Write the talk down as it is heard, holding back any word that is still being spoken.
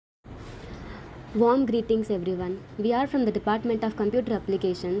Warm greetings everyone. We are from the Department of Computer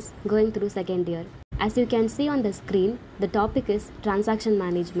Applications going through second year. As you can see on the screen, the topic is transaction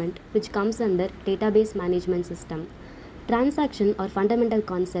management, which comes under database management system. Transaction are fundamental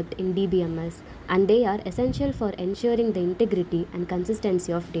concept in DBMS and they are essential for ensuring the integrity and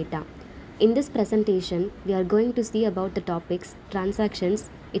consistency of data. In this presentation, we are going to see about the topics transactions,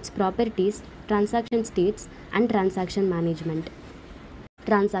 its properties, transaction states and transaction management.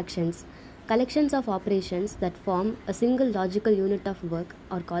 Transactions. Collections of operations that form a single logical unit of work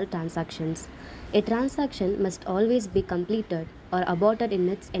are called transactions. A transaction must always be completed or aborted in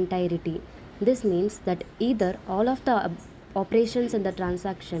its entirety. This means that either all of the operations in the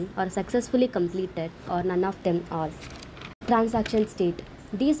transaction are successfully completed or none of them are. Transaction state.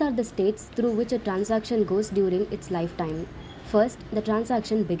 These are the states through which a transaction goes during its lifetime. First, the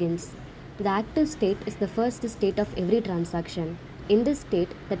transaction begins. The active state is the first state of every transaction. In this state,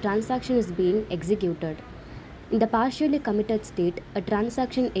 the transaction is being executed. In the partially committed state, a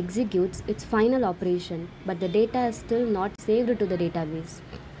transaction executes its final operation, but the data is still not saved to the database.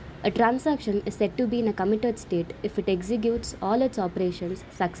 A transaction is said to be in a committed state if it executes all its operations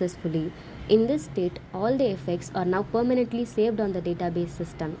successfully. In this state, all the effects are now permanently saved on the database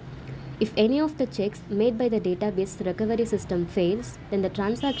system. If any of the checks made by the database recovery system fails, then the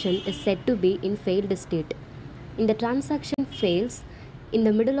transaction is said to be in failed state. In the transaction fails in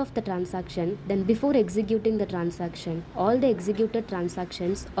the middle of the transaction, then before executing the transaction, all the executed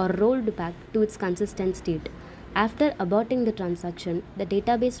transactions are rolled back to its consistent state. After aborting the transaction, the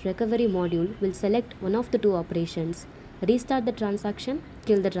database recovery module will select one of the two operations: restart the transaction,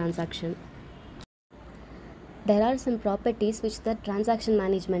 kill the transaction. There are some properties which the transaction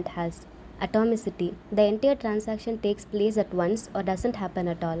management has. Atomicity. The entire transaction takes place at once or doesn't happen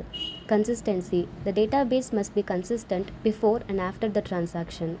at all. Consistency. The database must be consistent before and after the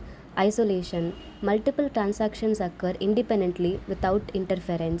transaction. Isolation. Multiple transactions occur independently without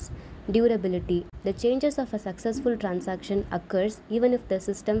interference. Durability. The changes of a successful transaction occurs even if the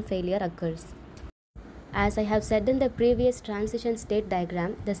system failure occurs. As I have said in the previous transition state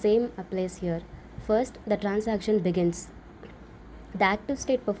diagram, the same applies here. First, the transaction begins. The active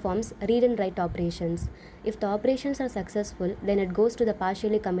state performs read and write operations. If the operations are successful, then it goes to the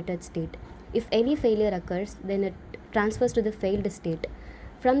partially committed state. If any failure occurs, then it transfers to the failed state.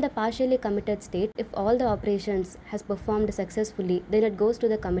 From the partially committed state, if all the operations has performed successfully, then it goes to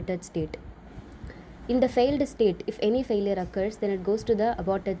the committed state. In the failed state, if any failure occurs, then it goes to the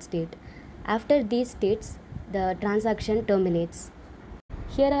aborted state. After these states, the transaction terminates.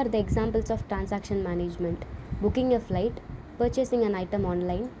 Here are the examples of transaction management: booking a flight, purchasing an item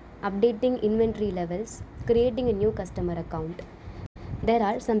online, updating inventory levels, creating a new customer account. There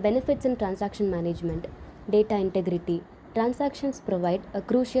are some benefits in transaction management. Data integrity. Transactions provide a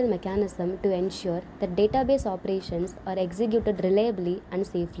crucial mechanism to ensure that database operations are executed reliably and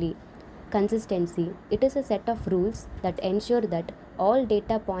safely. Consistency. It is a set of rules that ensure that all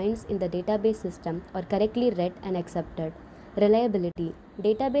data points in the database system are correctly read and accepted. Reliability.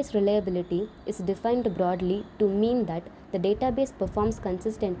 Database reliability is defined broadly to mean that the database performs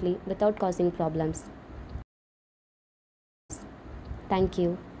consistently without causing problems. Thank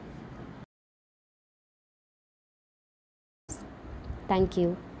you. Thank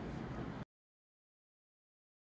you.